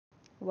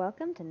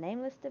Welcome to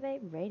Nameless Debate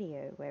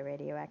Radio, where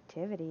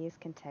radioactivity is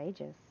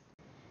contagious.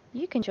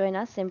 You can join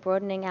us in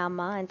broadening our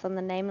minds on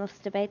the Nameless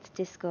Debates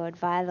Discord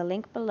via the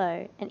link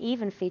below, and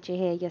even feature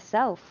here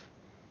yourself,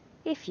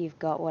 if you've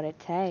got what it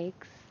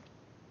takes.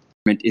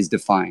 Is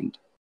defined.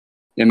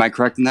 Am I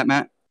correct in that,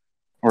 Matt?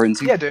 Or in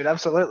Yeah, dude,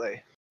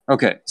 absolutely.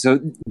 Okay, so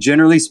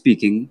generally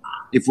speaking,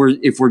 if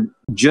we're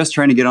just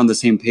trying to get on the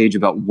same page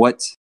about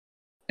what,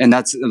 and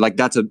that's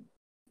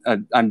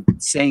I'm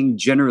saying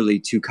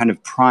generally to kind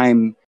of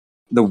prime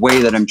the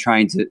way that I'm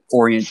trying to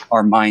orient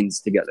our minds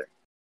together.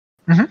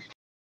 Mm-hmm.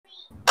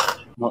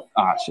 Well,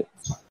 shit.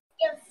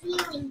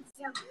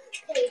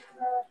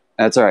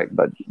 That's all right,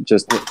 but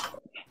just.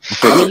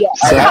 Sorry,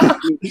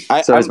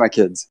 it's my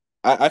kids.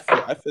 I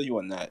feel you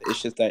on that.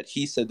 It's just that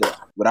he said that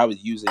what I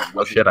was using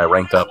wasn't I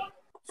ranked up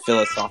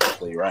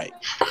philosophically right.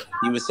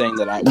 He was saying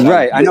that I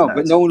know,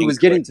 but no one was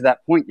getting to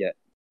that point yet.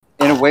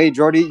 In a way,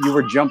 Jordy, you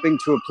were jumping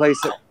to a place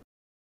that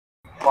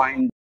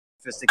fine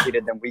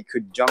sophisticated than we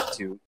could jump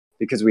to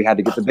because we had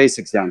to get the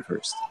basics down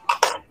first,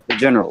 the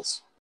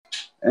generals.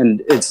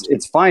 And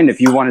it's fine if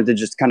you wanted to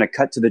just kind of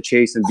cut to the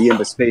chase and be in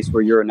the space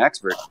where you're an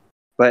expert,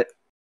 but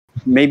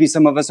maybe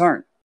some of us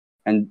aren't.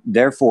 And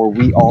therefore,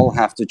 we all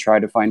have to try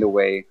to find a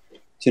way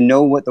to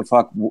know what the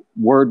fuck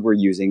word we're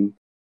using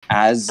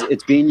as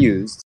it's being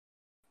used.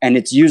 And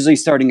it's usually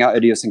starting out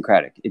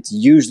idiosyncratic. It's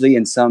usually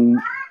in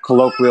some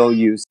colloquial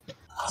use,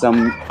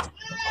 some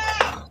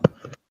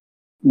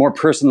more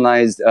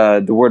personalized.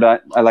 The word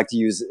I like to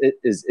use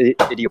is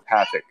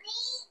idiopathic.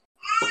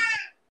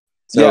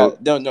 So,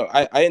 no,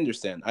 I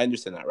understand. I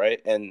understand that,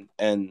 right? And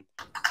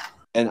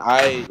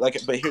I like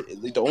it, but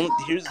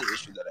here's the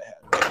issue that I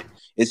had, right?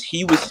 Is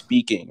he was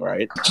speaking,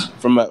 right,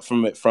 from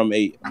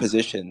a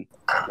position,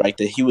 right,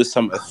 that he was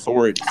some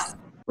authority,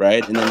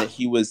 right, and then that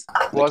he was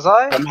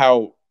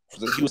somehow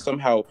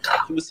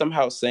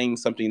saying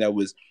something that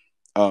was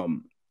I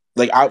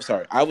was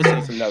saying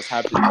something that was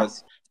happening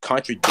as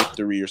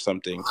contradictory or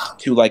something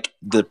to like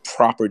the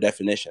proper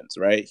definitions,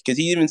 right? Because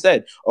he even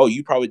said, "Oh,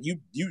 you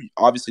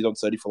obviously don't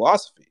study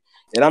philosophy."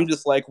 And I'm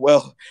just like,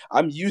 well,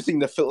 I'm using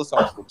the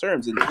philosophical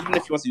terms, and even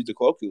if he wants to use the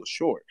colloquial,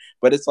 sure.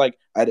 But it's like,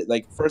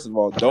 first of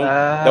all, don't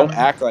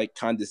act like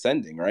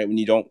condescending, right? When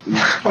you're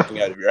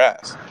talking out of your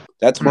ass.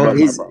 That's what my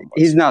problem was.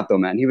 He's not though,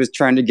 man. He was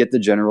trying to get the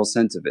general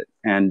sense of it,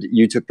 and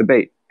you took the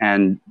bait.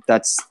 And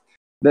that's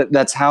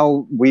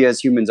how we as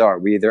humans are.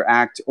 We either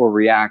act or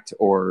react,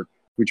 or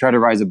we try to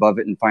rise above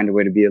it and find a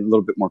way to be a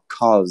little bit more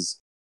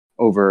cause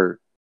over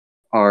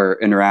our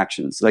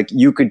interactions. Like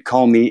you could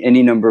call me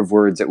any number of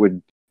words that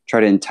would try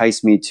to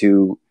entice me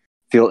to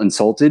feel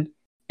insulted.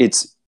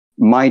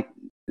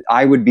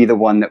 I would be the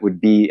one that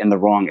would be in the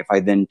wrong if I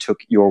then took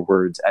your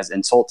words as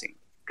insulting,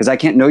 because I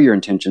can't know your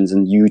intentions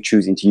and you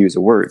choosing to use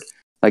a word.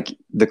 Like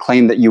the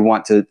claim that you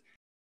want to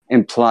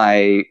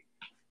imply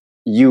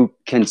you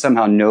can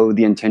somehow know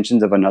the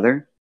intentions of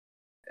another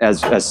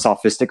as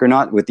sophistic or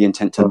not, with the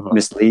intent to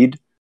mislead.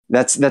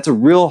 That's a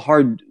real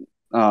hard,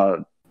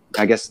 I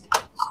guess,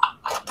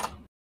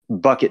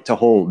 bucket to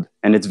hold.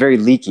 And it's very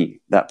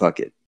leaky, that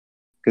bucket.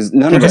 Because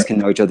none of us can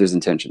know each other's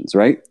intentions,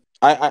 right?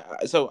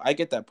 So I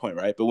get that point,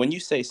 right? But when you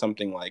say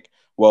something like,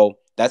 well,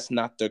 that's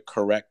not the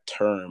correct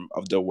term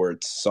of the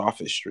word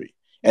sophistry,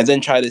 and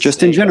then try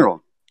to in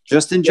general,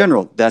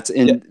 that's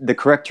the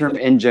correct term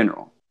in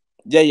general.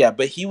 Yeah,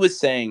 but he was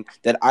saying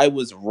that I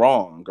was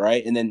wrong,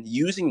 right? And then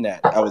using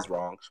that I was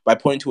wrong by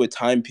pointing to a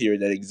time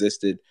period that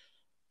existed,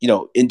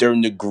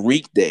 during the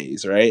Greek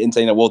days, right? And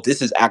saying that, well,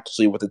 this is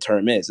actually what the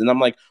term is. And I'm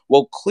like,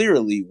 well,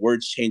 clearly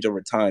words change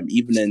over time,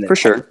 even in for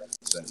sure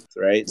sense,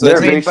 right? So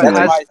that's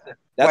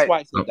why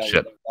I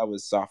said that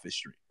was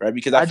sophistry, right?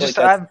 Because I feel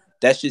like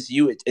that's just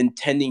you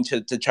intending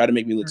to try to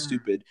make me look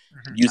stupid.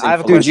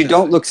 Dude, you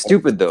don't look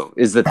stupid though,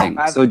 is the thing.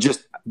 So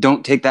just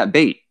don't take that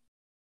bait.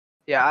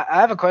 Yeah, I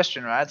have a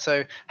question, right?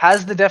 So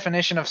has the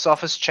definition of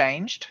sophist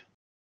changed?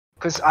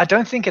 Because I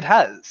don't think it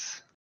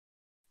has.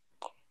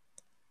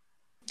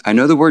 I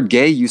know the word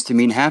gay used to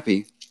mean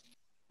happy.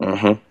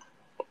 But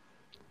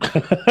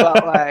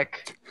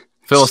like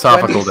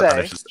philosophical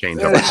definitions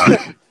change over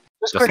time.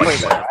 Just quickly,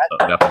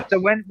 right? So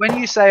when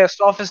you say a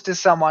sophist is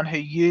someone who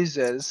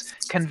uses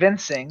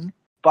convincing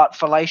but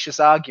fallacious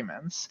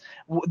arguments,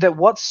 that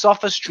what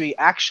sophistry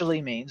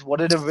actually means,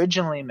 what it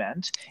originally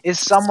meant, is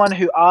someone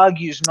who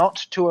argues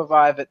not to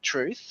arrive at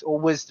truth or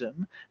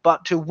wisdom,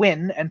 but to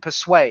win and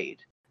persuade.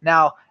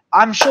 Now,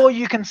 I'm sure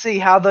you can see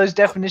how those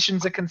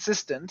definitions are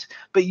consistent,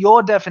 but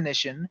your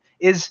definition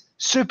is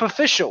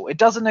superficial. It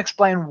doesn't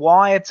explain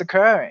why it's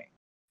occurring.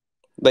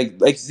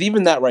 Like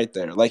even that right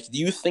there. Like, do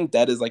you think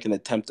that is like an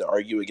attempt to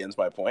argue against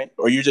my point,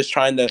 or you're just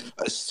trying to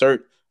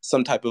assert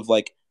some type of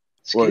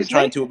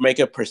trying to make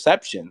a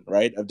perception,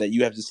 right, of that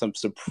you have just some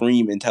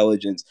supreme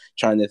intelligence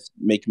trying to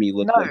make me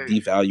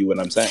devalue what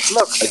I'm saying?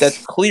 Look, like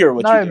that's clear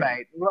what you're doing.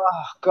 Mate.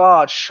 Oh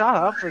God, shut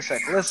up for a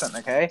sec. Listen,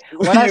 okay.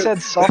 When I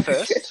said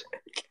sophist.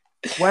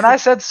 When I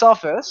said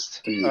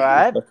sophist, all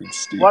right,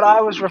 what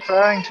I was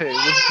referring to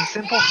was the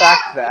simple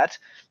fact that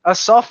a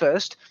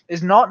sophist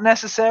is not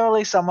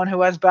necessarily someone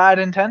who has bad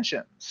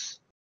intentions.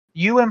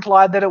 You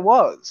implied that it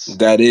was.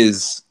 That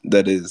is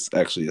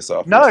actually a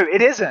sophist. No,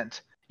 it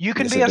isn't. You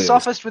can Yes, be a it is.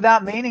 sophist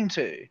without meaning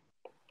to.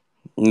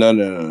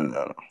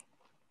 No.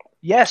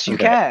 Yes, you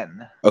Okay.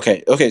 can.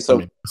 Okay.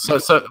 So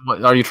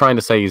what, are you trying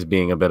to say he's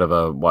being a bit of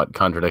a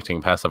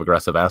contradicting passive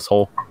aggressive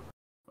asshole,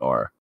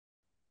 or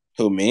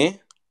who, me?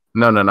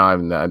 No.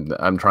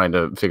 I'm trying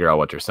to figure out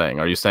what you're saying.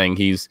 Are you saying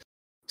he's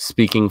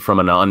speaking from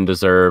an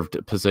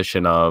undeserved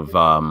position of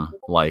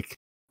like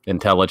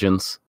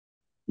intelligence?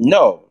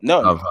 No.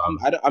 Of,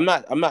 I'm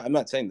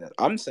not saying that.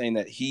 I'm saying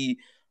that he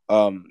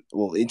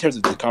well, in terms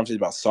of the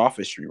conversation about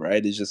sophistry,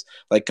 right? It's just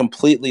like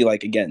completely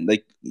like, again,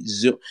 like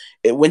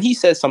when he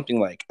says something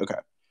like, okay,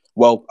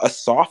 well, a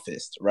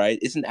sophist, right,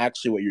 isn't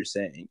actually what you're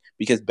saying,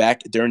 because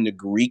back during the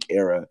Greek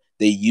era,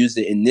 they used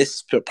it in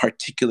this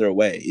particular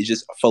way. It's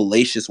just a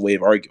fallacious way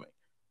of arguing.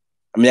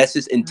 I mean, that's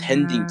just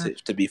intending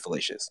to be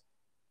fallacious.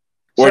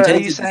 Or So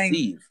intending to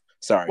deceive.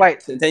 Sorry.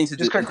 Wait, intending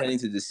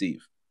to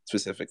deceive,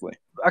 specifically.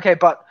 Okay,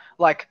 but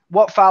like,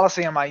 what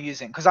fallacy am I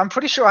using? Because I'm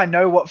pretty sure I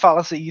know what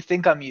fallacy you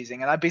think I'm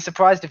using, and I'd be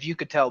surprised if you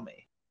could tell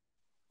me.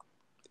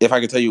 If I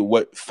could tell you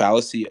what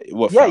fallacy,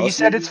 you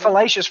said it's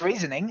fallacious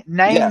reasoning.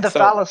 Name the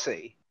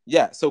fallacy.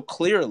 Yeah, so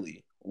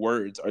clearly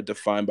words are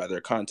defined by their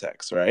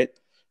context, right?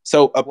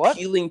 So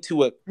appealing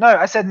to a... No,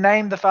 I said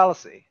name the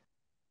fallacy.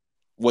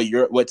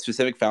 What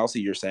specific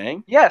fallacy you're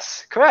saying?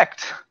 Yes,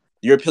 correct.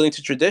 You're appealing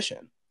to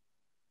tradition.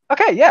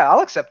 Okay, yeah,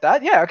 I'll accept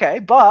that. Yeah, okay,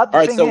 but the all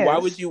right, thing so is,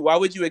 why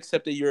would you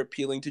accept that you're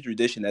appealing to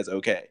tradition as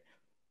okay?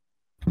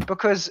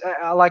 Because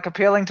like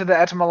appealing to the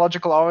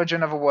etymological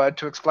origin of a word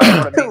to explain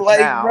what it means like,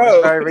 now bro,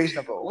 is very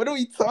reasonable. What are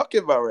we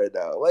talking about right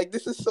now? Like,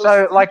 this is so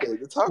stupid like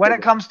when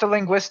it comes to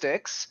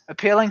linguistics,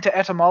 appealing to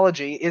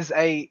etymology is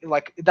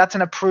that's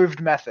an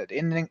approved method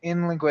in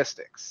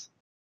linguistics.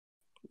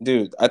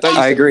 Dude, I thought you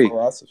said I agree.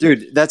 philosophy.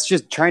 Dude, that's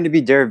just trying to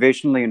be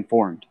derivationally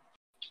informed.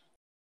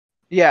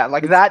 Yeah,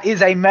 that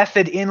is a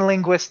method in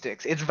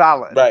linguistics. It's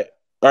valid. Right.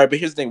 All right, but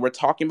here's the thing. We're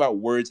talking about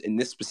words in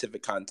this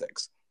specific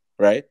context,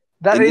 right?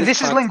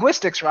 This is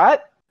linguistics, right?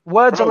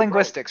 Words are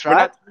linguistics,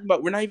 right?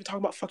 We're not even talking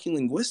about fucking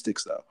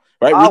linguistics, though,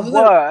 right? Are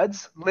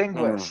words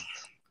linguists?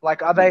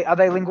 Like, are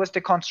they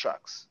linguistic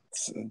constructs?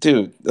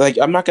 Dude, like,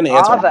 I'm not going to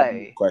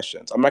answer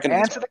questions. I'm not going to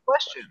answer the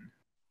question.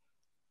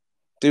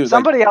 Dude,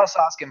 somebody else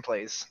ask him,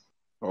 please.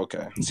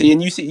 Okay. See,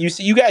 and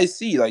you guys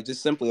see, like,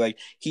 just simply, like,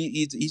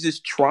 he's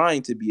just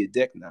trying to be a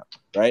dick now,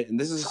 right? And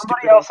this is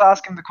somebody else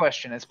ask him the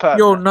question. It's perfect.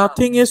 Yo,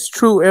 nothing is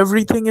true.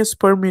 Everything is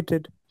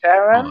permitted.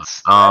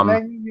 Terrence,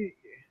 I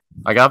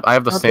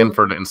have the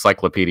Stanford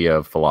Encyclopedia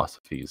of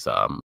Philosophy's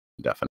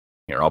definition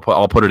here.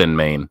 I'll put it in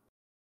main.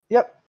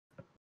 Yep.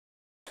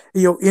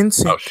 Yo,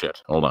 insane. Oh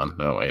shit! Hold on.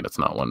 No, wait, it's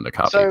not one to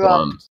copy. So, Hold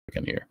on a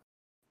second here.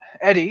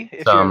 Eddie,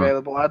 if you're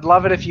available, I'd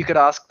love it if you could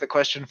ask the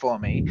question for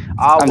me.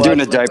 I'm doing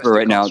a diaper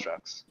right now.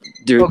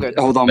 Dude,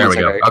 hold on there one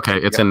we second. Go. Okay,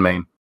 it's in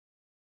main.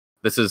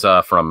 This is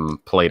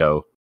from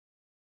Plato.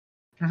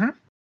 Mm-hmm.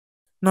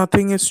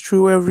 Nothing is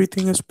true.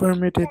 Everything is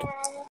permitted.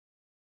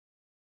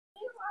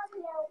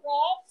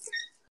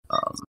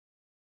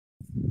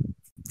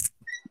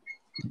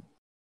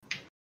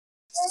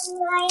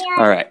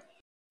 All right.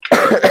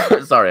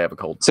 Sorry, I have a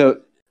cold.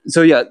 So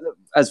yeah,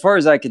 as far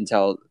as I can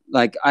tell,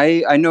 like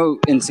I know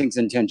Instinct's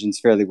intentions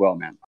fairly well,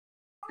 man,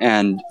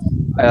 and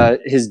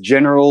his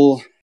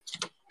general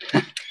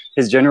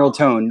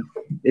tone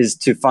is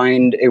to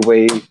find a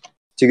way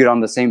to get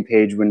on the same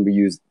page when we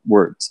use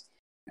words,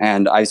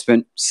 and I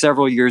spent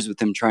several years with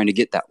him trying to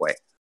get that way,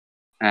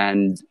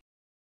 and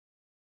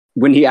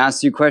when he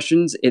asks you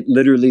questions, it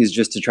literally is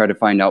just to try to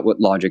find out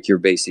what logic you're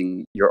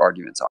basing your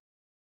arguments on.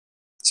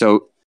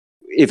 So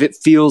if it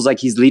feels like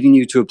he's leading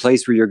you to a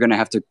place where you're going to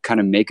have to kind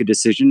of make a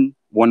decision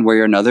one way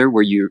or another,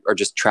 where you are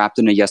just trapped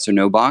in a yes or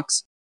no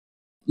box,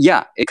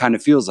 yeah, it kind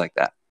of feels like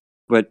that.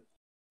 But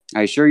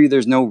I assure you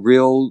there's no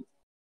real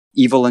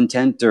evil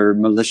intent or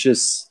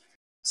malicious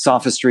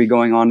sophistry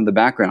going on in the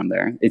background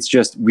there. It's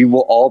just we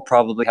will all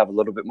probably have a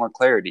little bit more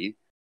clarity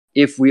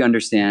if we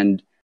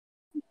understand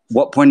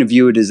what point of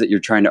view it is that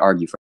you're trying to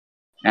argue from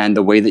and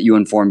the way that you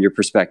inform your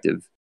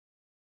perspective.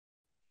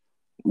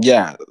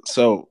 Yeah,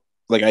 so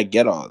like I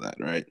get all of that,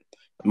 right?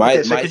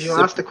 Could you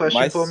ask the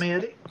question for me,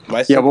 Eddie?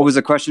 What was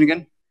the question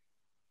again?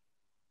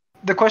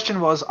 The question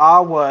was,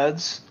 are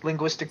words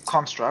linguistic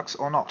constructs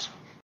or not?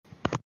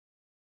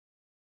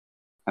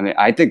 I mean,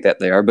 I think that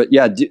they are, but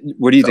yeah,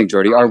 what do you think,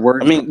 Jordy? Are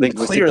words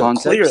linguistic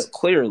concepts?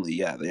 Clearly,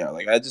 yeah, they are.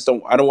 Like, I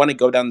don't want to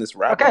go down this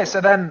rabbit hole. Okay, so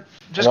then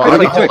just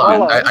quickly, hold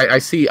on.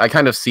 I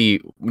kind of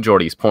see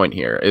Jordy's point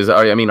here.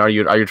 Are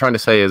you trying to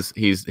say is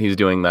he's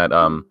doing that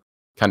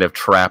kind of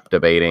trap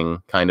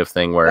debating kind of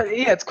thing where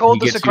it's called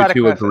the Socratic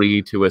you to method.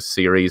 Agree to a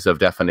series of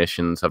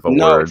definitions of a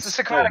word, it's the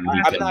Socratic and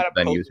you can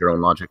then use your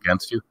own logic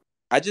against you?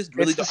 I just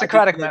really it's the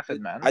Socratic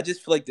method, man. I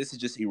just feel like this is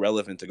just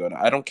irrelevant to go down.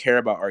 I don't care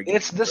about arguing.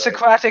 It's the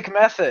Socratic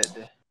method.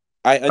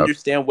 I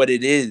understand what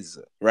it is,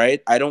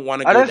 right? I don't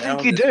want to. I don't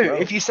think you do.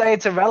 If you say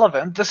it's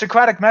irrelevant, the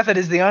Socratic method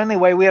is the only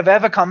way we have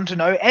ever come to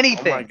know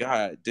anything. Oh my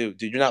god,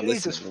 dude, you're not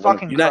listening.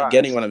 Fucking you're not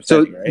getting what I'm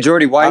saying. So, right?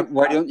 Jordy, why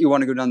don't you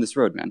want to go down this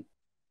road, man?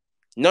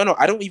 No,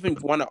 I don't even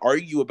want to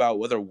argue about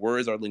whether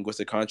words are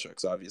linguistic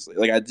constructs. Obviously,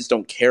 like I just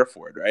don't care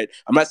for it. Right?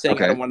 I'm not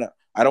saying I don't want to.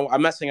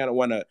 I'm not saying I don't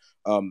want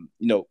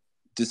to.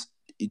 Just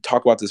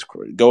talk about this.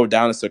 Go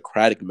down a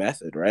Socratic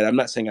method. Right? I'm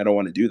not saying I don't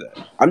want to do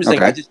that. I'm just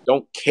saying I just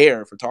don't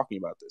care for talking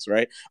about this.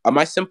 Right?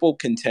 My simple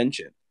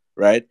contention,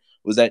 right,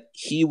 was that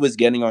he was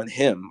getting on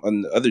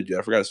the other dude.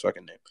 I forgot his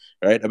fucking name.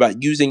 Right?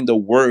 About using the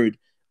word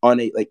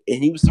on and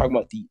he was talking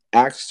about the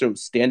actual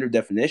standard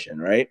definition.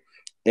 Right?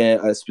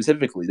 And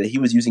specifically that he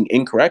was using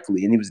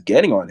incorrectly, and he was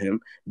getting on him,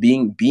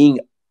 being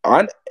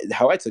on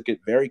how I took it,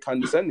 very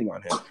condescending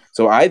on him.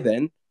 So I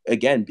then,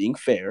 again, being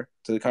fair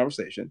to the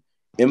conversation.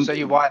 So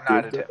you white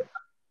knighted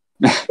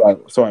him.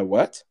 So I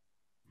what?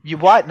 You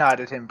white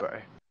knighted him, bro.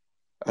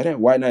 I didn't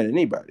white knight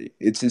anybody.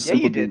 It's just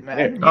simple. You did,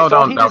 man. No,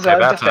 don't. Okay,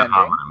 that's ad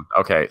hominem.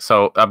 Okay,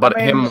 so but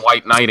him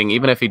white knighting,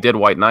 even if he did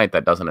white knight,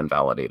 that doesn't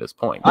invalidate his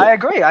point. I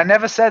agree. I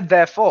never said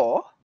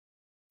therefore.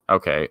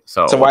 Okay,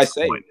 so why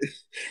say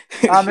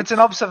it's an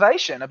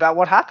observation about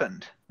what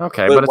happened.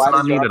 Okay, but it's an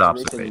unneeded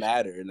observation.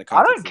 Matter in the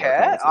I don't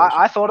care.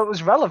 I thought it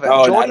was relevant.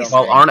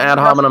 Well, aren't ad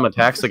hominem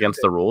attacks against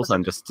the rules?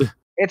 I'm just.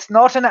 It's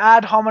not an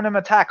ad hominem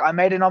attack. I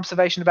made an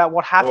observation about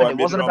what happened. It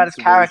wasn't about his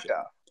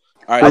character.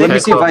 All right, let me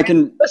see if I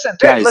can. Listen,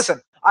 dude, listen.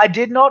 I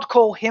did not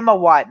call him a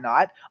white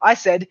knight. I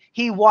said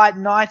he white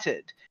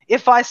knighted.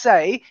 If I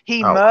say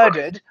he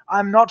murdered,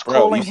 I'm not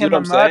calling him a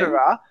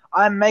murderer.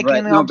 I'm making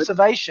an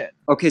observation.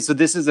 Okay, so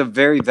this is a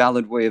very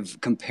valid way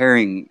of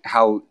comparing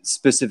how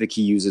specific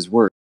he uses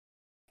words.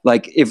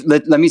 Like,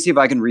 let me see if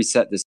I can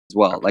reset this as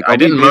well. Like, I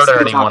didn't murder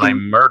anyone. I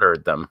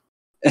murdered them.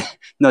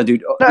 No,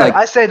 dude. No,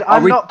 I said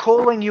I'm not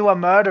calling you a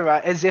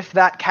murderer as if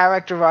that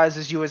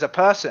characterizes you as a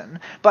person.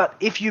 But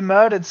if you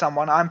murdered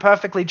someone, I'm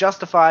perfectly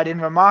justified in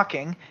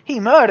remarking he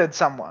murdered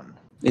someone.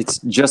 It's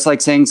just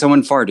like saying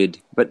someone farted,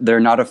 but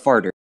they're not a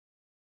farter.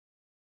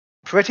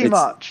 Pretty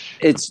much.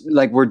 It's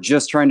like we're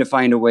just trying to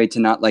find a way to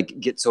not like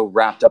get so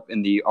wrapped up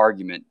in the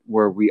argument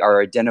where we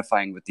are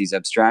identifying with these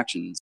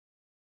abstractions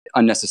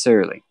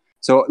unnecessarily.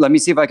 So let me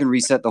see if I can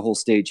reset the whole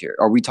stage here.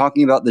 Are we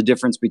talking about the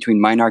difference between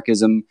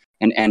minarchism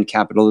and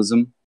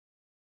capitalism?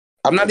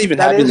 I'm not even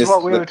having this.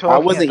 What we were talking I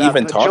wasn't about,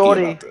 even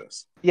talking about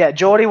this. Yeah,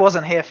 Geordie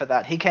wasn't here for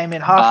that. He came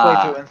in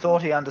halfway through and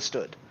thought he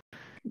understood.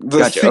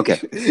 Gotcha. Okay.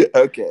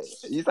 Okay.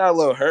 You sound a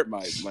little hurt,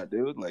 my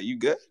dude. Like, you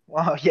good?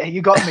 Well, yeah,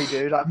 you got me,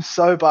 dude. I'm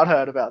so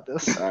butthurt about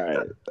this. All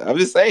right. I'm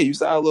just saying, you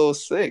sound a little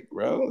sick,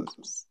 bro.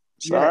 It's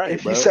all right,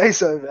 if bro. you say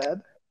so,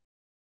 man.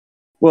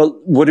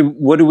 Well, what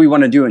do we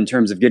want to do in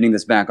terms of getting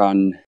this back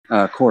on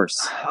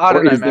course? I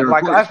don't know, man.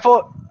 Like,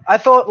 I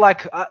thought,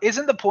 like,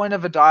 isn't the point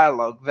of a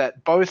dialogue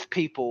that both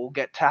people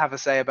get to have a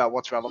say about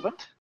what's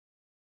relevant?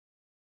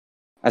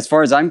 As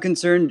far as I'm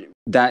concerned,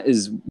 that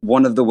is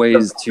one of the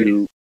ways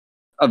to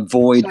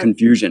avoid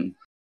confusion.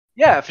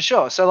 Yeah, for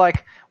sure. So,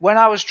 like, when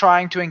I was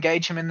trying to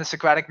engage him in the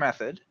Socratic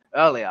method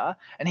earlier,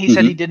 and he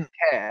said he didn't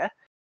care,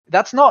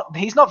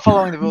 he's not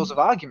following the rules of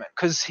argument,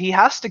 because he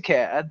has to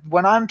care.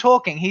 When I'm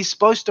talking, he's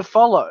supposed to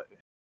follow.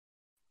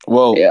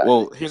 Well,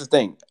 here's the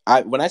thing.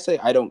 When I say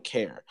I don't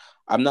care,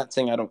 I'm not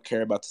saying I don't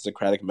care about the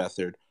Socratic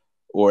method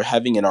or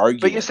having an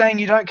argument. But you're saying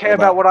you don't care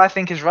about what I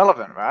think is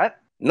relevant, right?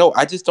 No,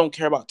 I just don't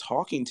care about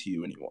talking to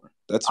you anymore.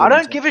 I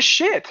don't give a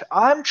shit.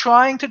 I'm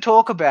trying to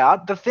talk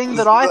about the thing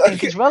that I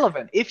think is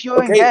relevant. If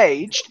you're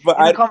engaged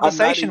in a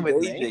conversation with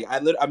me...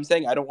 I'm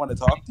saying I don't want to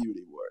talk to you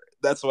anymore.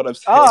 That's what I'm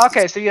saying. Oh,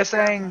 okay. So you're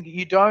saying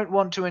you don't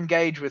want to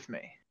engage with me?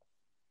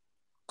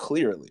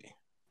 Clearly.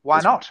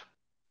 Why not?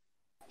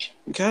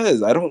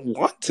 Because I don't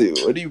want to.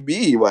 What do you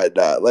mean, why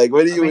not? Like,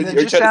 what do you...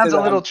 it just sounds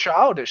a little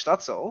childish,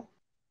 that's all.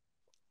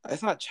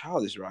 It's not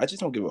childish, bro. I just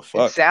don't give a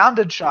fuck. It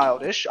sounded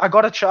childish. I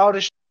got a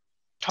childish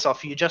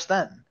off you just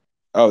then.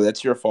 Oh,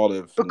 that's your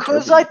fault.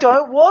 Because I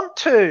don't want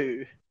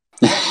to.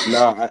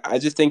 No, I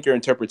just think your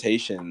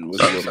interpretation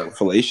was a little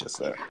fallacious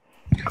there.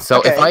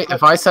 So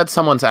if I said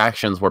someone's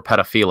actions were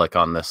pedophilic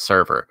on this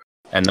server,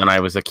 and then I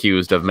was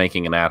accused of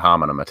making an ad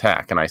hominem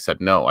attack, and I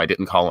said, no, I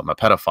didn't call him a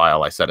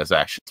pedophile, I said his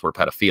actions were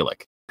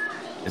pedophilic.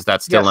 Is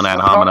that still an ad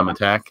hominem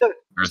attack?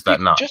 Or is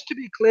that not? Just to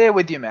be clear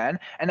with you, man,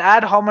 an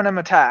ad hominem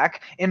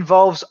attack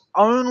involves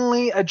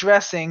only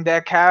addressing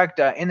their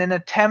character in an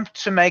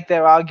attempt to make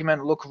their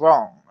argument look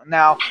wrong.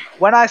 Now,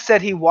 when I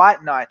said he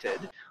white knighted,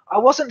 I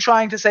wasn't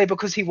trying to say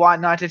because he white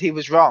knighted he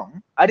was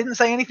wrong. I didn't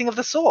say anything of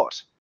the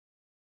sort.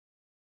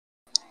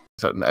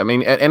 So, I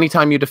mean,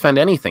 anytime you defend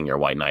anything, you're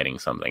white knighting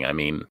something. I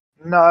mean...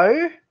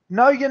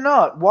 No, you're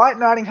not. White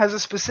knighting has a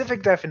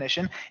specific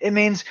definition. It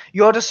means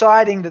you're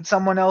deciding that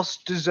someone else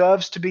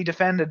deserves to be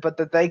defended, but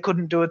that they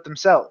couldn't do it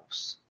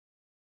themselves.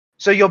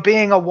 So you're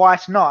being a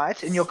white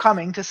knight, and you're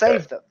coming to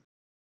save them.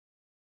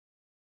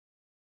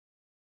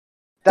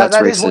 That's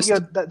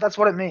racist. That's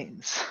what it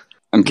means.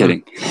 I'm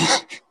kidding.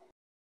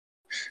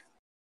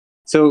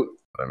 So...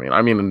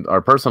 I mean,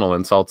 are personal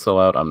insults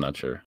allowed? I'm not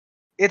sure.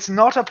 It's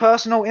not a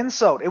personal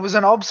insult. It was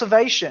an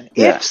observation.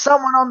 Yeah. If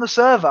someone on the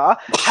server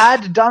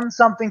had done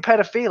something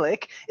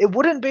pedophilic, it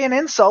wouldn't be an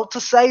insult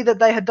to say that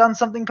they had done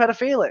something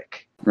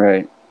pedophilic.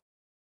 Right.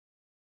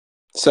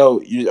 So,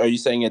 are you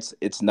saying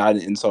it's not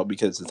an insult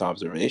because it's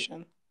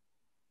observation?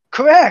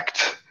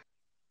 Correct.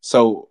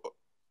 So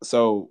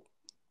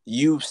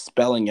you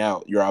spelling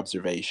out your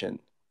observation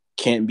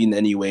can't be in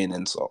any way an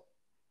insult.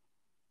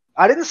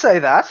 I didn't say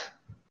that.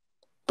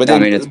 But I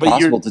then, mean, it's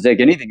possible to take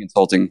anything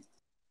insulting.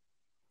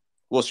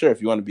 Well, sure,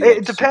 if you want to be It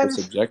like depends.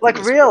 super subjective.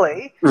 Like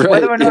really, Right,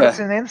 whether or not yeah. it's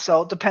an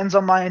insult depends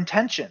on my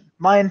intention.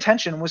 My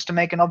intention was to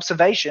make an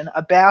observation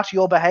about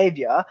your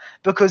behavior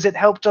because it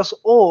helped us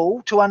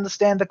all to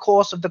understand the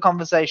course of the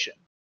conversation.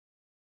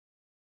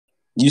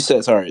 You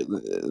said, sorry,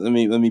 let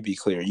me be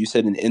clear. You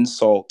said an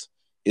insult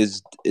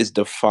is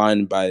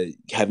defined by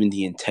having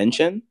the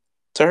intention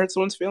to hurt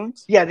someone's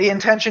feelings? Yeah, the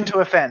intention to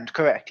offend,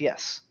 correct,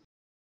 yes.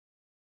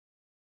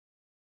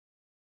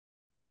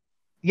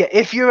 Yeah,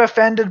 if you're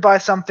offended by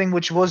something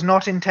which was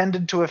not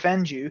intended to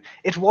offend you,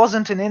 it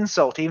wasn't an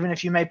insult, even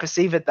if you may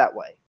perceive it that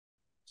way.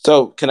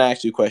 So, can I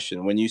ask you a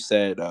question? When you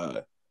said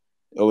a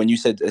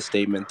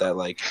statement that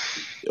like,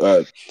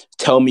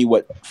 tell me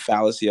what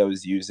fallacy I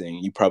was using,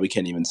 you probably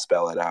can't even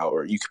spell it out,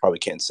 or you probably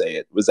can't say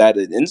it. Was that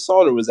an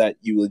insult, or was that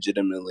you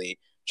legitimately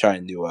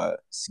trying to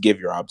give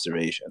your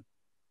observation?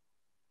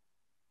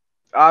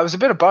 It was a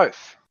bit of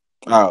both.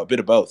 Oh, a bit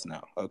of both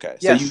now. Okay,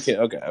 Yes. so you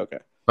can. Okay.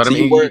 But So I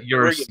mean,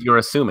 you're you're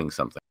assuming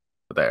something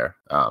there.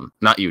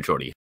 Not you,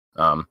 Jordy.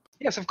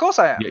 Yes, of course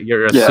I am.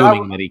 You're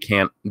assuming that he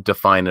can't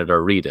define it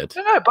or read it.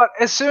 No, but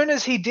as soon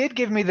as he did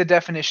give me the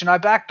definition, I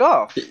backed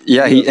off.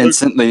 Yeah, he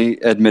instantly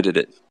admitted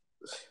it.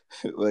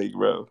 like,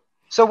 bro.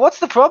 So what's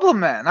the problem,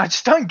 man? I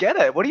just don't get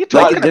it. What are you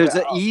talking Like, there's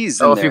about? an ease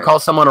So in if you there. call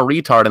someone a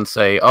retard and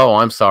say, "Oh,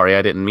 I'm sorry,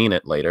 I didn't mean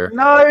it," later.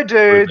 No, dude,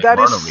 they that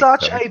is weren't a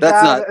such retard. a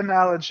That's bad not-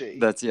 analogy.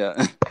 That's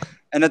yeah.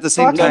 And at the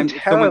same Fucking time,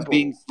 if someone's terrible.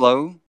 being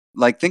slow,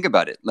 like think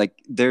about it. Like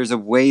there's a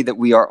way that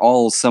we are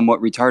all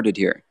somewhat retarded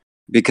here.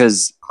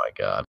 Because Oh my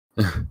god.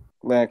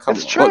 Man, come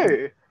It's on.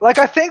 true. Like,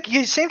 I think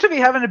you seem to be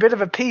having a bit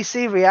of a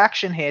PC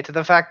reaction here to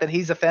the fact that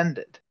he's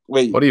offended.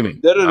 Wait, What do you mean?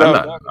 No.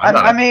 I'm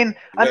not- I mean,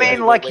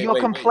 wait, you're wait.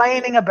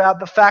 complaining about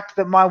the fact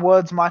that my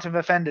words might have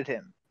offended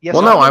him. Yes,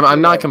 Well, or no,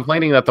 I'm not Yes.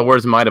 complaining that the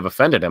words might have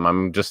offended him.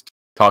 I'm just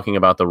talking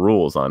about the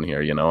rules on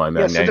here. You know, I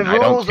mean, Yeah, so the I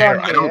don't rules care.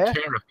 on I don't here-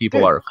 care if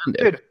people Dude, are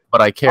offended, Dude,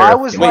 but I care I if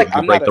was you like- you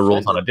I'm break not the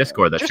rules on a offended.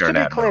 Discord that just you're to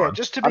an be admin clear, on.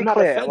 just to be I'm not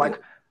clear, offended.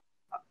 like,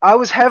 I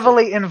was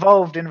heavily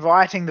involved in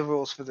writing the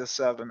rules for this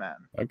server, man.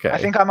 Okay. I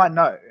think I might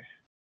know.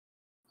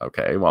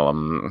 Okay. Well,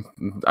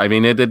 I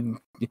mean, it did.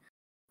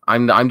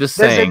 I'm just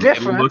There's a saying. It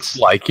difference. looks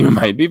like you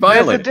might be There's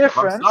a violating. I'm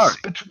difference.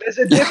 sorry. There's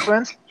a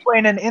difference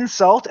between an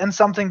insult and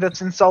something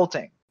that's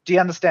insulting. Do you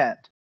understand?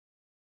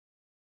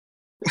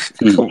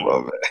 Come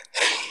on,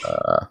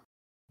 man.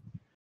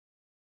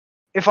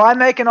 If I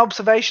make an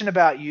observation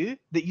about you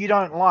that you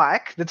don't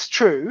like, that's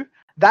true,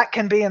 that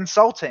can be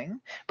insulting.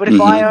 But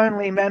if I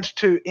only meant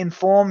to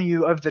inform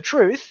you of the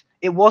truth,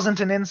 it wasn't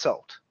an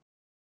insult.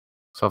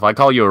 So if I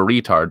call you a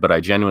retard, but I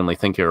genuinely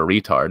think you're a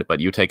retard, but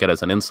you take it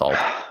as an insult,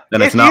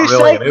 then If it's not you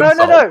really say, an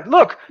insult. No,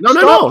 look. No,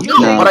 stop no,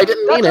 using- but I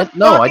didn't mean that's it. a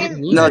No, I fucking-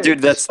 didn't mean no, it. dude,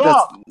 that's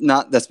Stop.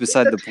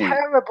 beside the point.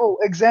 Terrible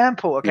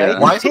example, okay? Yeah.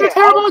 Why is it a Here,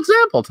 terrible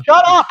example?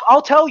 Shut up!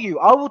 I'll tell you.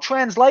 I will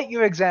translate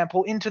your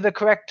example into the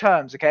correct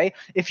terms, okay?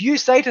 If you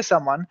say to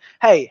someone,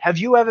 hey, have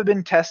you ever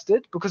been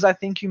tested? Because I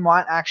think you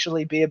might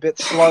actually be a bit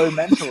slow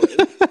mentally,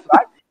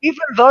 right? Even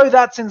though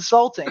that's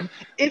insulting,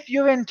 if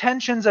your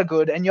intentions are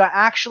good and you're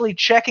actually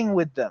checking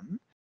with them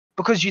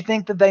because you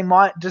think that they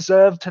might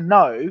deserve to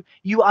know,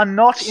 you are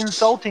not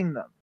insulting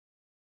them.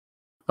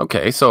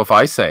 Okay, so if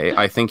I say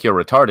I think you're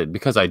retarded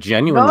because I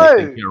genuinely No,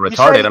 think you're you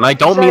retarded, say- and I you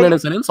don't mean say- it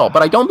as an insult,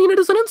 but I don't mean it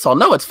as an insult.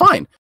 No, it's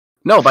fine.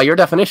 No, by your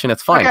definition,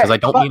 it's fine because I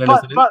don't mean it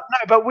as an insult.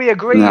 But we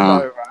agree No.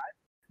 though, right?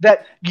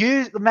 That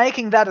you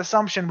making that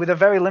assumption with a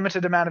very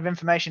limited amount of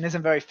information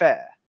isn't very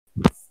fair.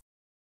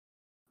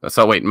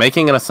 So wait,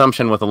 making an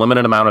assumption with a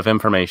limited amount of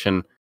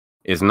information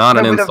is not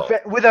an No, insult.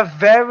 with a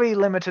very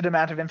limited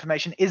amount of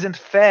information isn't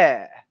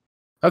fair.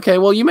 Okay,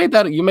 well you made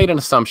an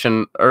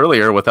assumption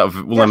earlier with a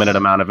limited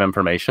amount of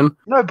information.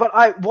 No, but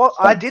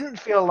I didn't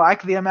feel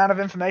like the amount of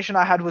information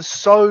I had was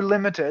so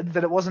limited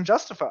that it wasn't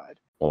justified.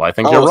 Well, I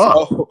think you're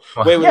wrong.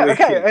 Wait. Yeah,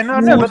 okay,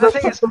 no, but the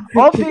thing is,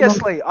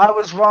 obviously I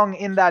was wrong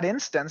in that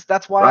instance.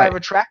 That's why I Right.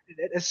 retracted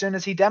it as soon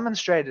as he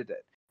demonstrated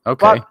it.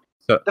 Okay.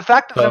 But the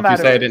fact of So the if you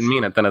matter say I is, didn't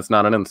mean it, then it's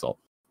not an insult.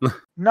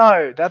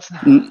 no, that's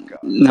not.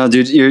 No,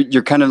 dude,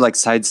 you're kind of like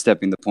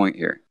sidestepping the point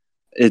here.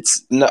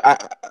 It's No,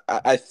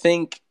 I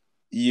think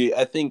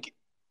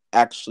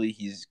actually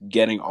he's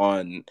getting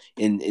on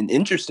in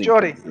interesting.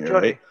 Jordy, point here,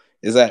 Jordy. right?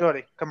 Is that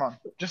Jordy, come on.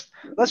 Let's just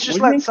What do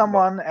you let mean?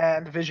 someone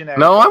and visionary.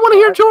 No, I want to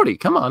hear Jordy.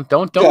 Come on,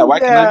 don't. Yeah, why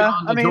can't I I get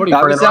on to mean, Jordy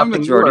I for was down interrupting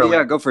with you Jordy. earlier?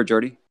 Yeah, go for it,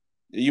 Jordy.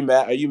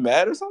 Are you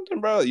mad or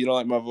something, bro? You don't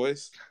like my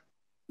voice?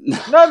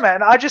 No,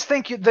 man. I just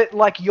think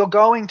that you're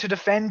going to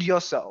defend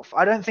yourself.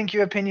 I don't think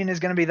your opinion is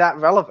going to be that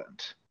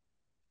relevant.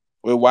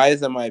 Well, why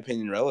isn't my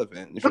opinion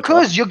relevant? If you're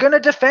Because you're going to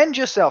defend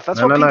yourself. That's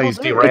No, what no, people he's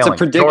do. derailing. It's a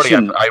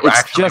prediction. Jordy, I It's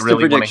actually just a really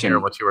want to prediction. hear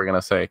what you were going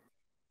to say.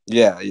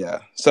 Yeah.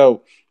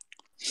 So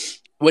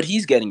what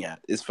he's getting at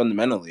is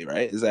fundamentally,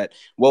 right, is that,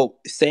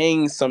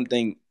 saying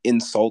something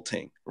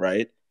insulting,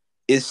 right,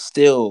 is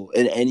still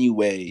in any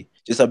way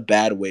just a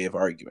bad way of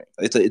arguing.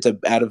 It's a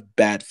out of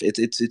bad.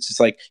 It's just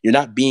like you're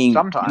not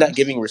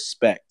giving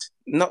respect.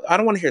 No, I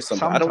don't want to hear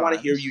something. I don't want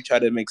to hear you try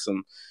to make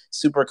some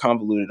super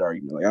convoluted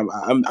argument. Like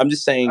I'm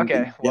just saying.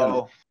 Okay,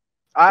 well,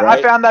 right?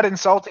 I found that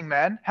insulting,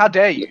 man. How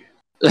dare you?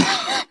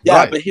 Yeah,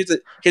 Right. but here's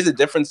a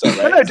difference, though,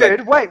 right? No,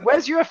 dude. Wait,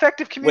 where's your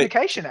effective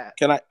communication at?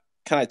 Can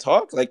I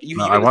talk? Like you?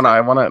 No, I want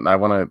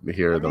to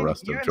hear the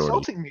rest you're of Jordy.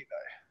 insulting me though.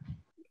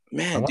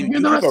 Man, I dude, wanna hear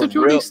you the have rest a of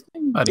Jordy's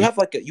thing, buddy.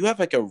 you have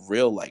like a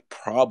real like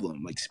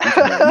problem like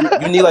speaking.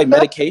 You need like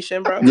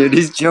medication, bro. Dude,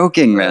 he's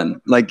joking,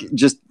 man. Like,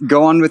 just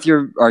go on with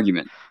your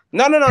argument.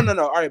 No.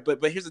 All right,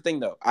 but here's the thing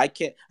though. I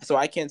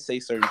can't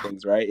say certain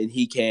things, right? And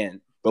he can.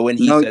 But when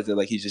he says it,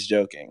 like he's just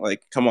joking.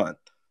 Like, come on.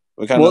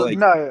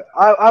 No,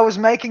 I was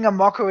making a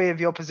mockery of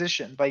your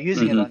position by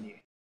using it on you.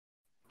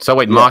 So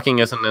wait, mocking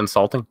isn't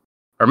insulting?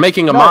 Or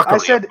making a mockery? I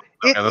said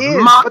it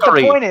is, mockery. but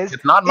the point is,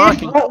 it's not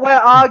mocking. What we're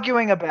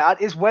arguing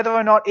about is whether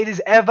or not it is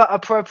ever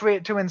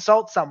appropriate to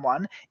insult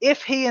someone.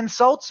 If he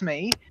insults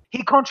me,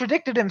 he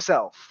contradicted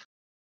himself.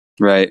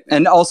 Right.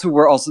 And also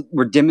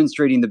we're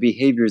demonstrating the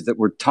behaviors that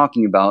we're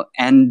talking about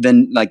and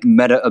then like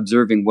meta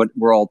observing what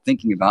we're all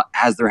thinking about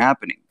as they're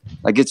happening.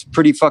 Like it's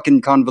pretty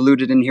fucking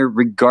convoluted in here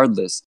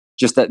regardless,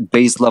 just that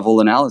base level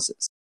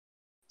analysis.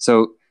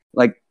 So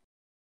like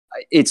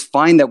it's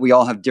fine that we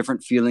all have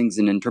different feelings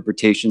and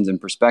interpretations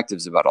and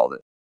perspectives about all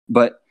this.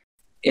 But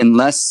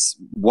unless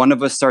one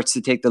of us starts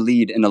to take the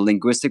lead in a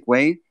linguistic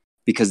way,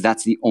 because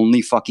that's the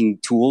only fucking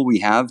tool we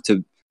have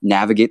to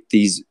navigate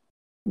these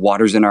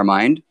waters in our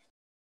mind,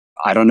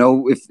 I don't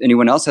know if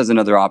anyone else has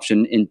another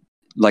option in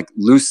like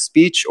loose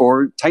speech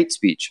or tight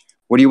speech.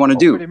 What do you want to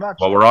do? Pretty much.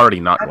 Well, we're already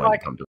not going to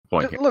come to the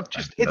point here. Look,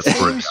 it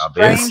seems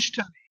strange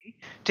to me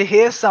to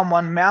hear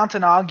someone mount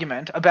an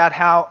argument about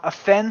how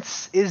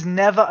offense is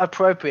never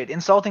appropriate,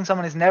 insulting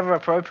someone is never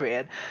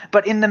appropriate,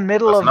 but in the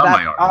middle of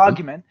that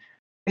argument,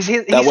 he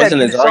said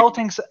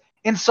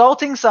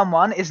insulting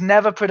someone is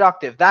never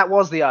productive. That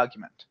was the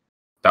argument.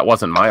 That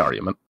wasn't my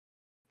argument.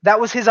 That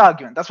was his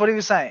argument. That's what he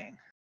was saying.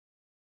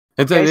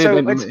 He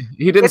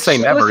didn't say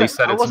never. He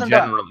said it's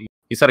generally.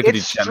 He said it could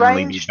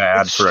generally be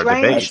bad for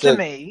a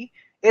debate.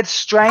 It's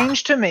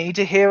strange to me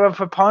to hear a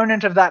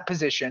proponent of that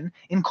position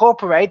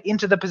incorporate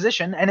into the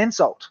position an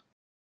insult.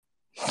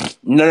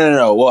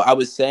 No. Well, I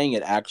was saying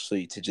it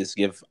actually to just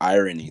give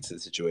irony to the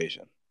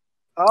situation.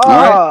 Oh,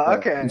 right.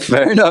 Okay.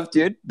 Fair enough,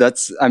 dude.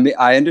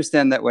 I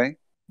understand that way.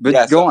 But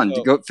yeah,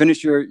 go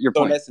finish your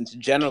point. In essence,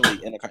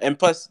 generally, and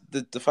plus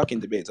the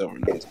fucking debate's over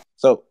now.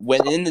 So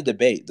when in the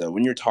debate, though,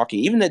 when you're talking,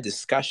 even a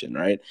discussion,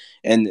 right,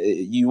 and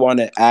you want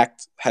to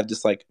have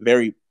this like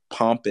very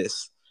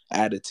pompous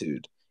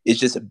attitude, it's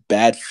just a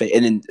bad faith.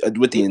 And then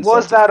with the insult,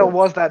 was that or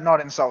was that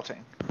not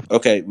insulting?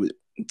 Okay,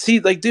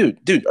 see, like, dude,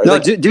 no,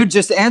 like, dude,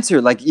 just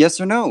answer like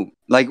yes or no.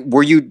 Like,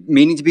 were you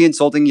meaning to be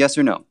insulting? Yes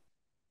or no?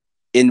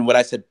 In what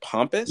I said,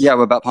 pompous? Yeah,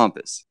 what about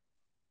pompous?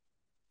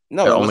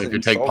 No, only if you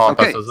take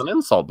pompous as an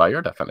insult by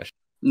your definition.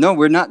 No,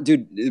 we're not,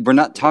 dude. We're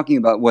not talking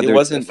about whether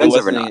it's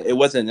offensive or not. It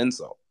wasn't an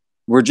insult.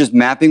 We're just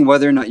mapping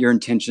whether or not your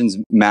intentions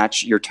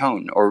match your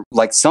tone or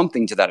like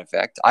something to that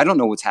effect. I don't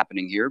know what's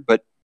happening here,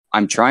 but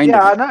I'm trying to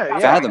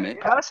fathom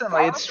it.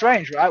 Personally, it's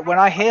strange, right? When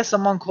I hear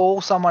someone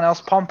call someone else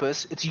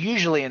pompous, it's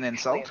usually an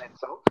insult.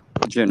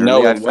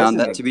 Generally, I've found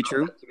that to be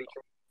true.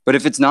 But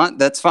if it's not,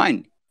 that's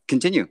fine.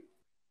 Continue.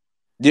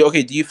 Do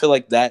you feel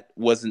like that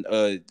wasn't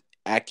a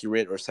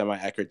accurate or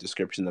semi-accurate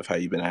description of how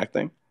you've been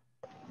acting?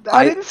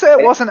 I didn't say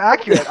it wasn't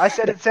accurate. I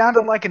said it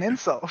sounded like an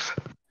insult.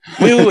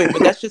 Wait,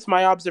 but that's just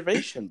my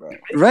observation, bro.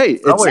 Right.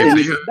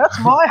 That's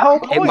my whole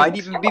point. It might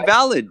even be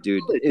valid,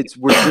 dude.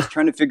 We're just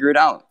trying to figure it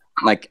out.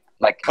 Like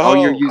how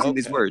you're using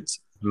these words.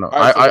 No,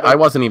 I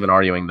wasn't even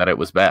arguing that it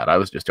was bad. I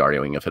was just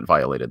arguing if it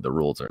violated the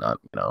rules or not,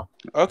 you know.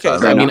 Okay.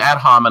 I mean, ad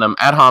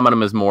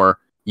hominem is more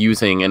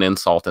using an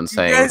insult and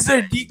saying... You guys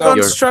are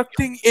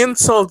deconstructing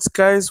insults,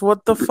 guys.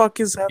 What the fuck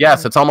is happening?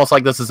 Yes, it's almost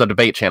like this is a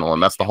debate channel,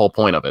 and that's the whole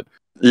point of it.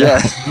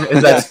 Yeah.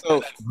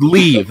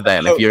 Leave,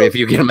 then, if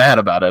you get mad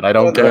about it. I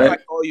don't care.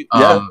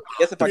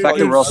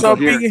 We're stop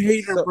being a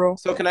hater, bro.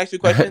 So can I ask you a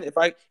question?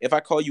 If I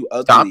call you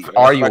ugly... Stop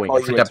arguing.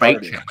 It's a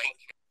debate channel.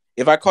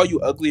 If I call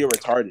you ugly or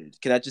retarded,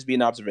 can that just be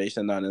an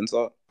observation, not an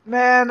insult?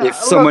 Man, if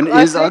someone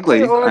is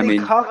ugly, I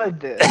mean... covered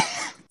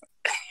this.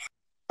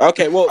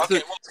 Okay, well,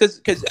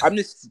 because I'm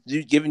just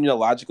giving you the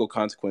logical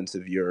consequence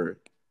of your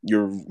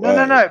No,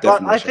 definition.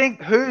 but I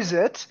think who's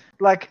it?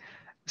 Like,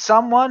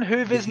 someone who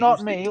is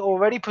not me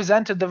already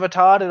presented the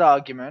retarded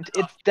argument.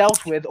 It's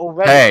dealt with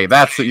already. Hey,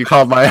 that's what you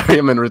called my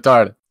argument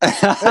retarded.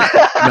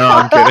 No,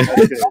 I'm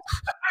kidding.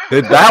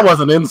 That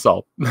was an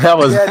insult. That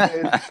was. Yeah,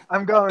 dude,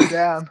 I'm going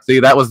down. See,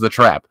 that was the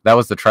trap. That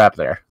was the trap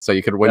there. So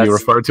you could, when you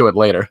refer to it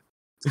later.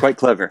 It's quite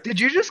clever. Did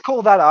you just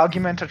call that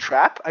argument a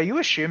trap? Are you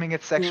assuming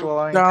it's sexual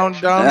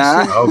orientation?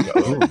 Down.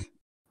 Oh,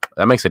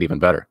 that makes it even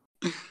better.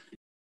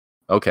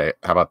 Okay,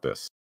 how about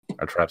this?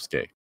 Are traps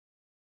gay?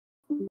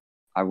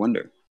 I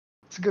wonder.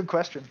 It's a good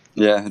question.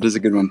 Yeah, it is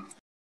a good one.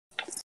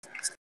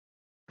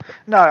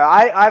 No,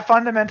 I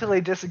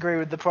fundamentally disagree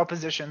with the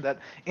proposition that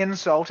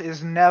insult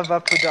is never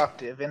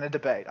productive in a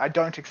debate. I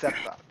don't accept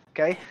that.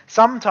 Okay?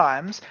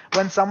 Sometimes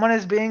when someone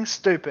is being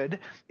stupid,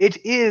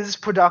 it is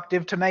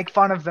productive to make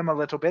fun of them a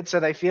little bit so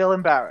they feel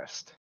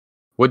embarrassed.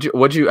 Would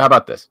you how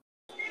about this?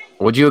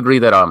 Would you agree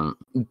that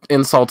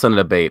insults in a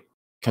debate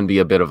can be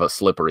a bit of a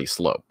slippery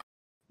slope?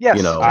 Yes,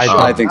 You know,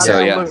 I think so,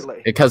 yeah.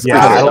 absolutely. Because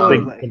I don't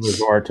think you can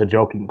resort to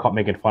joking,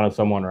 making fun of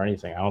someone or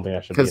anything. I don't think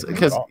that should be a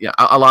thing at all. Yeah,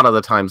 a lot of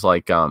the times,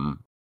 like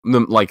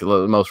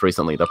most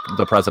recently,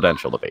 the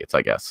presidential debates,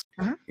 I guess.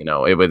 Mm-hmm. You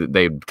know,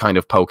 they kind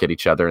of poke at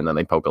each other, and then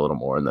they poke a little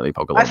more, and then they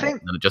poke a little more, and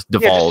then it just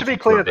devolves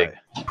into a big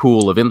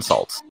pool of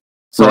insults.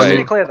 So just to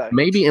be clear, though,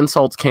 maybe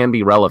insults can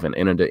be relevant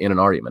in an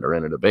argument or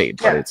in a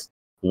debate, but it's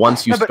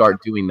once you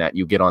start doing that,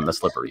 you get on the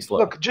slippery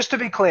slope. Look, just to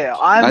be clear,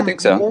 I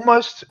think so.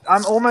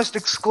 I'm almost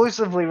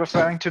exclusively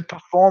referring to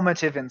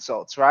performative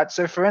insults, right?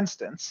 So, for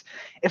instance,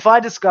 if I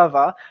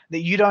discover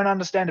that you don't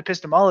understand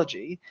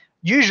epistemology,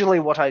 usually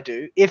what I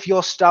do, if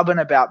you're stubborn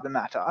about the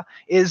matter,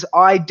 is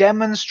I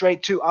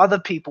demonstrate to other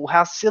people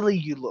how silly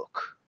you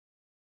look.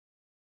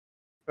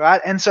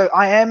 Right? And so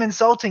I am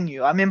insulting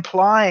you. I'm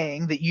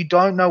implying that you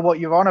don't know what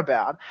you're on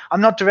about.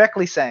 I'm not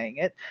directly saying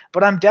it,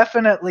 but I'm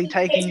definitely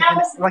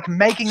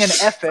making an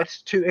effort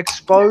to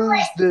expose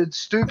the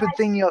stupid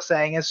thing you're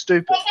saying as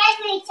stupid.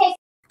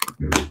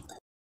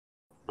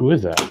 Who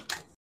is that?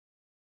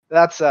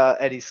 That's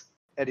Eddie's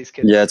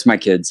kids. Yeah, it's my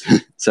kids.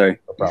 Sorry.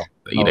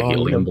 Eat a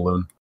helium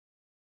balloon.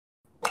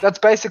 That's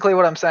basically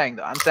what I'm saying,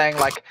 though. I'm saying,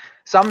 like,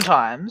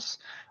 sometimes,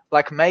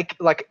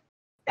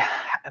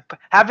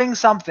 having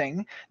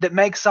something that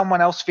makes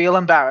someone else feel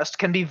embarrassed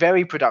can be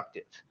very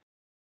productive.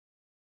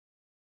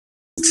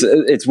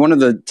 It's one of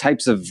the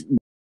types of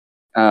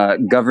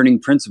governing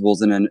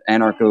principles in an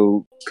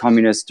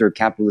anarcho-communist or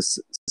capitalist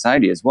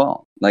society as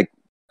well. Like,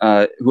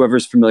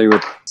 whoever's familiar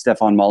with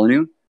Stefan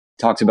Molyneux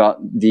talks about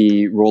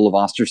the role of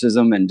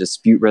ostracism and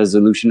dispute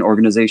resolution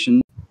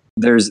organization.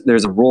 There's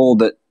a role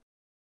that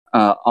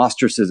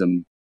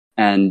ostracism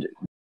and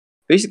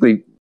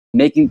basically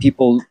making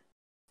people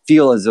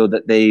feel as though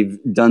that they've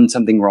done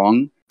something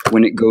wrong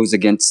when it goes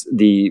against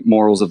the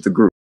morals of the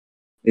group.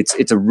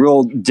 It's a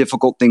real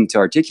difficult thing to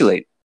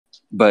articulate,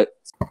 but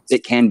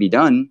it can be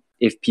done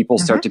if people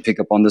start to pick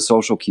up on the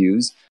social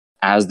cues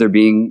as they're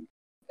being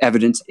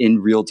evidenced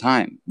in real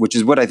time, which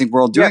is what I think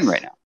we're all doing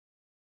right now.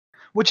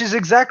 Which is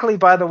exactly,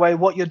 by the way,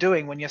 what you're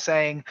doing when you're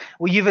saying,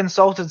 well, you've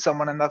insulted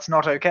someone and that's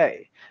not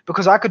okay.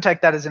 Because I could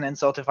take that as an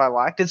insult if I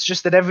liked. It's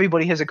just that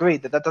everybody has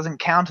agreed that that doesn't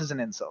count as an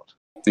insult.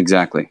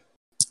 Exactly.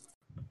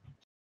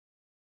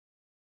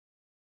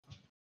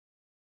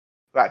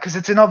 Right, because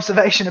it's an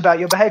observation about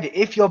your behavior.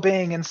 If you're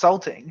being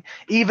insulting,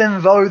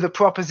 even though the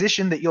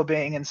proposition that you're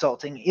being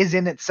insulting is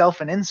in itself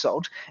an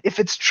insult, if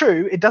it's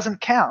true, it doesn't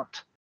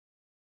count.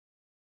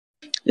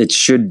 It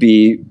should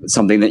be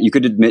something that you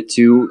could admit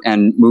to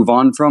and move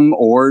on from,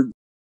 or,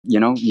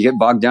 you get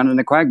bogged down in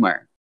a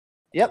quagmire.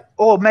 Yep.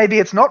 Or maybe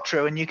it's not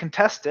true and you can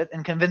test it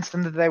and convince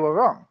them that they were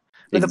wrong.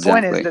 But the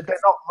point is that they're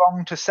not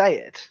wrong to say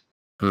it.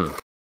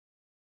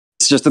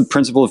 It's just the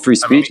principle of free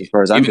speech as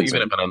far as I'm concerned.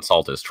 Even if an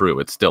insult is true,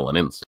 it's still an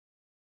insult.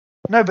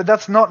 No, but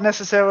that's not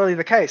necessarily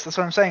the case. That's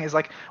what I'm saying is,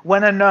 like,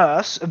 when a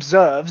nurse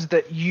observes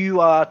that you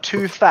are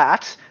too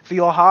fat for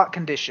your heart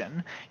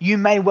condition, you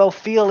may well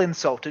feel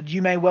insulted.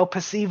 You may well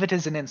perceive it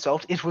as an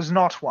insult. It was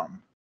not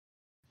one.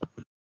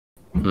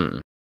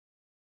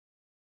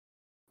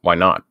 Why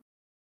not?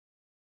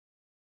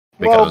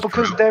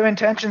 Because their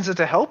intentions are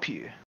to help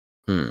you.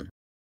 But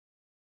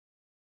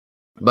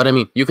I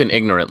mean, you can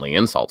ignorantly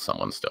insult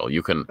someone still.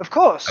 You can, of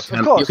course, you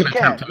can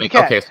attempt to make.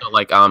 Okay, so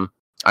like, I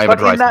have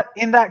advice.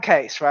 In that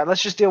case, right?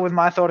 Let's just deal with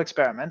my thought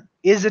experiment.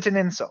 Is it an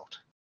insult?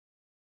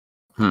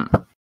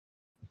 To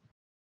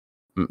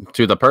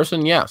the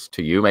person, yes.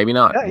 To you, maybe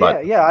not.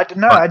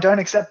 I don't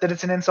accept that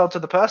it's an insult to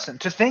the person.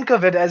 To think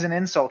of it as an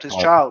insult is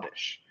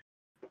childish.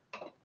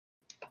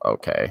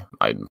 Okay,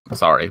 I'm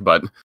sorry,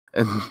 but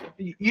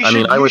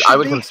I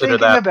would consider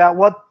that about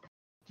what,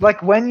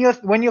 like, when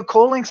you're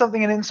calling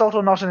something an insult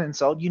or not an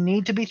insult, you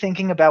need to be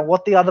thinking about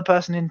what the other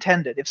person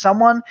intended. If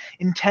someone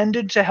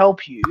intended to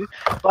help you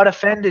but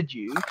offended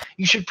you,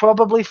 you should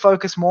probably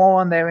focus more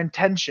on their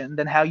intention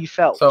than how you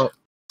felt. So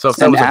if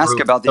then ask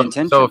about the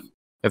intention. So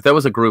if there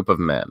was a group of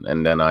men,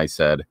 and then I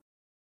said,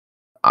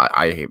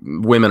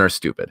 women are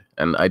stupid,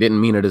 and I didn't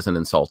mean it as an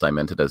insult, I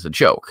meant it as a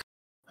joke.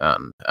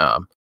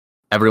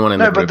 Everyone in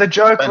the group, but the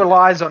joke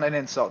relies on an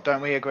insult.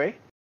 Don't we agree?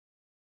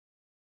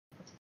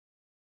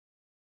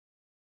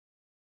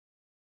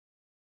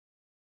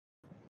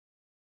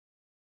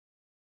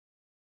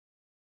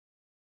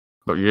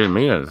 But you didn't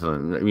mean it.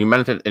 You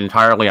meant it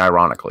entirely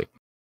ironically.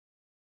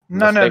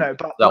 No.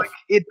 But like,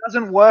 it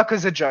doesn't work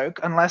as a joke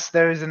unless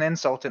there is an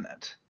insult in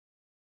it.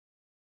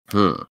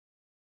 Trying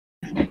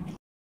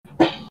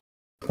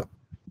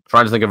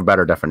to think of a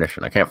better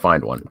definition. I can't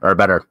find one, or a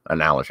better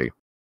analogy.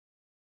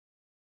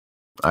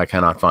 I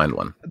cannot find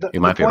one. You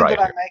might be right. The point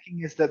that I'm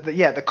making is that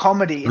the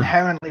comedy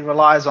inherently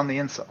relies on the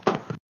insult.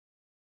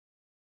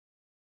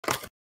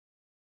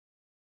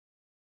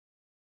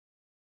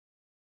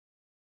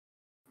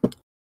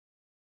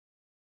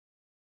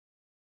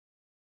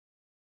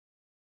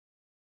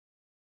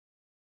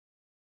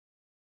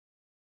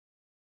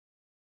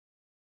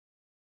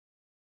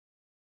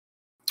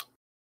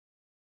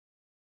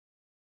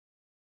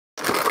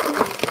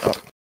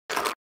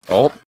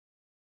 Oh.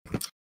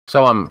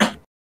 So, how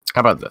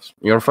about this?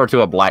 You refer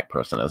to a black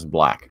person as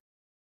black.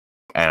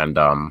 And,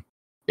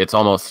 it's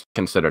almost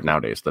considered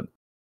nowadays that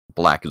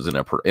black is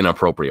an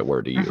inappropriate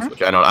word to use,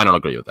 which I don't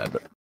agree with that,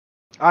 but...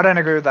 I don't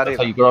agree with that either.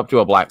 So you go up to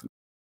a black...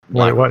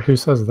 Wait, what? Who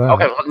says that?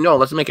 Okay, no,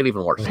 let's make it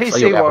even worse.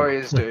 PC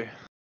warriors do.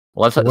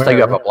 Let's say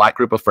you have a black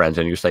group of friends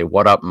and you say,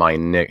 "What up, my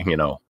Nick?" You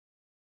know.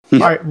 All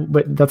right,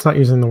 but that's not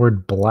using the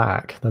word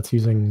black. That's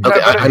using.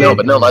 Okay, I know,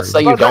 but no. Let's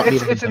say you don't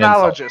mean it's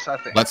analogous. I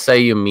think. Let's say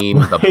you mean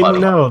the buddy.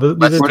 No,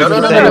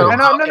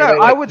 no.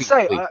 I would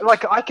say,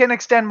 like, I can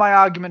extend my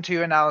argument to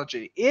your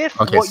analogy. If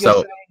what you're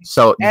saying,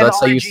 so let's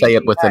say you say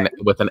it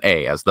with an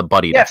A as the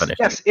buddy definition.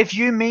 Yes, if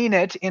you mean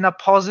it in a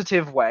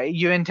positive way,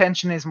 your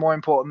intention is more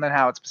important than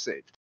how it's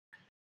perceived.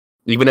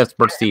 Even if it's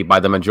perceived by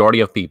the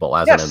majority of people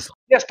as an insult.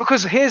 Yes,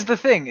 because here's the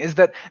thing, is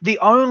that the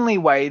only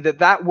way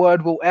that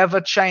word will ever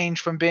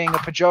change from being a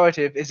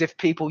pejorative is if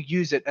people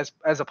use it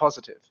as a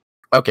positive.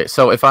 Okay,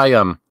 so if I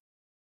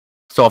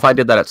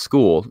did that at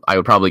school, I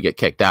would probably get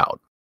kicked out.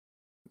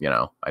 You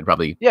know, I'd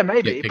probably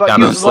maybe, but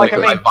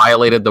I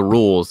violated the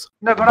rules.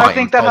 No, but I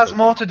think that has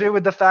more to do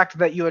with the fact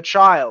that you're a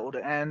child,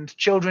 and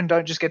children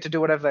don't just get to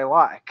do whatever they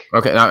like.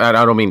 Okay, I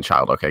don't mean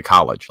child. Okay,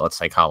 college. Let's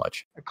say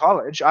college.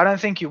 College? I don't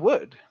think you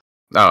would.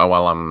 Oh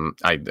well,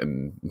 I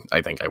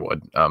think I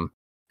would.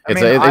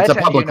 It's a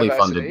publicly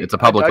funded. It's a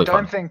publicly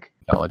funded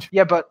college.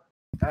 Yeah, but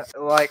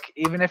like,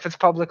 even if it's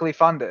publicly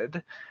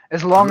funded,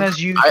 as long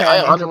as you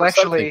can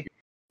intellectually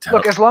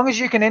look, as long as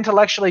you can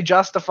intellectually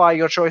justify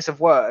your choice of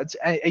words,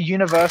 a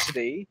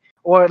university,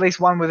 or at least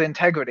one with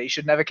integrity,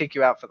 should never kick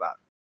you out for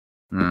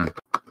that.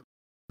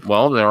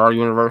 Well, there are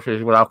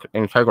universities without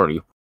integrity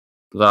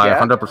that I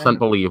 100%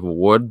 believe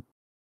would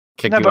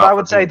kick you out. No, but I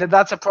would say that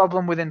that's a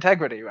problem with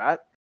integrity, right?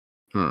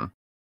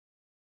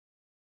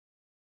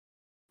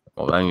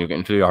 Well, then you get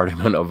into the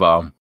argument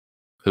of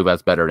who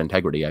has better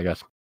integrity, I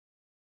guess.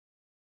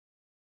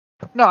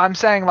 No, I'm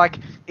saying, like,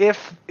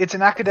 if it's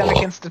an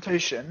academic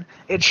institution,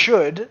 it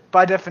should,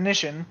 by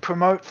definition,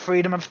 promote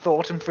freedom of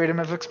thought and freedom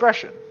of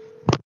expression.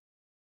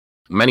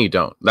 Many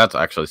don't. That's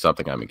actually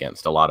something I'm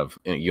against. A lot of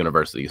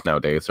universities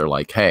nowadays are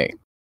like, hey,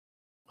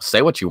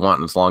 say what you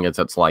want as long as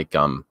it's like,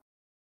 as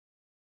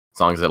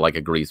long as it like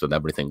agrees with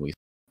everything we.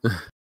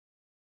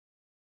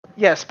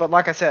 Yes, but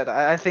like I said,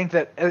 I think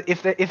that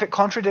if it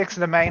contradicts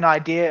the main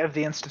idea of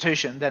the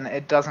institution, then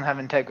it doesn't have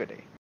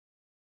integrity.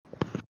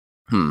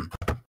 You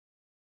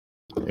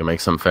make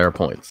some fair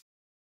points.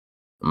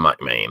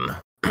 Main.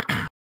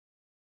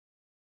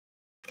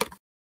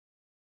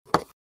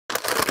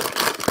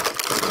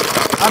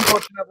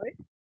 Unfortunately,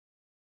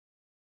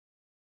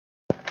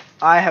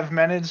 I have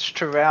managed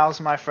to rouse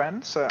my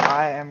friend, so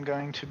I am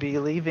going to be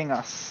leaving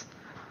us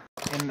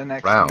in the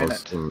next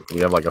minute.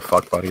 You have like a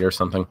fuck buddy or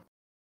something?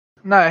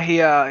 No, he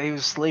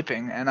was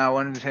sleeping, and I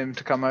wanted him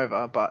to come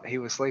over, but he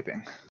was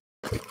sleeping.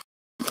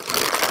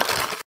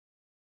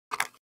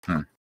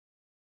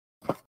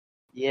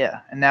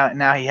 Yeah, and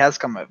now he has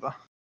come over.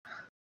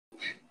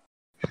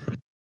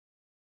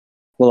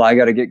 Well, I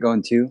got to get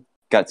going too.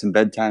 Got some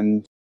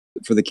bedtime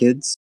for the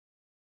kids.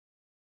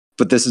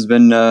 But this has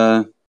been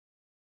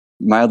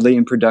mildly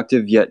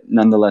unproductive, yet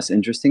nonetheless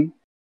interesting.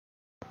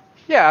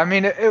 Yeah, I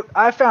mean,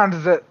 I found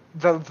that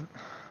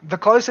the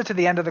closer to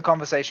the end of the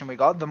conversation we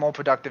got, the more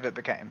productive it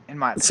became, in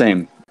my opinion.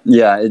 Same.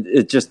 Yeah,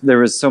 it just, there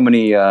was so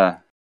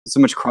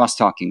much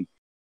cross-talking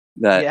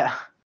that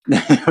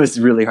it was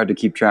really hard to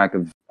keep track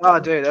of. Oh,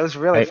 dude, that was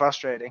really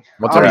frustrating.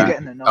 What's I was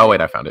getting annoyed. Oh,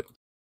 wait, I found it.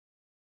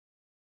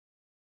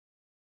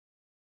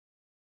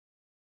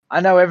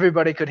 I know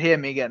everybody could hear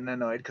me getting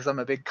annoyed, because I'm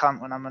a big cunt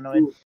when I'm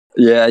annoyed.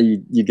 Yeah,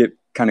 you get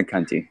kind of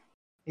cunty.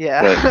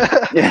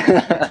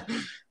 Yeah.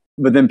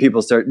 But then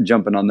people start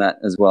jumping on that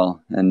as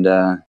well. And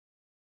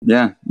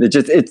yeah,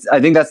 I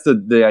think that's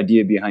the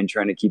idea behind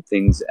trying to keep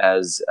things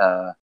as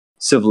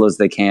civil as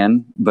they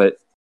can. But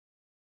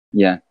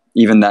yeah,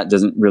 even that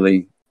doesn't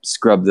really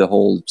scrub the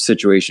whole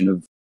situation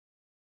of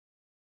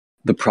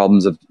the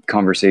problems of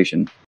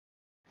conversation.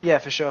 Yeah,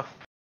 for sure.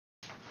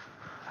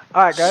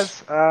 All right,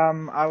 guys.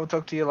 I will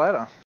talk to you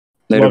later.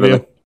 Later,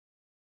 brother.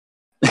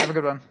 Have a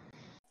good one.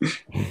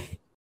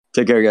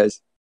 Take care,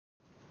 guys.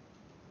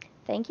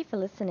 Thank you for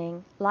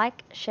listening.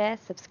 Like, share,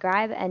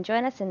 subscribe, and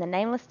join us in the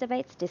Nameless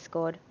Debates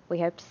Discord. We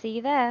hope to see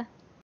you there.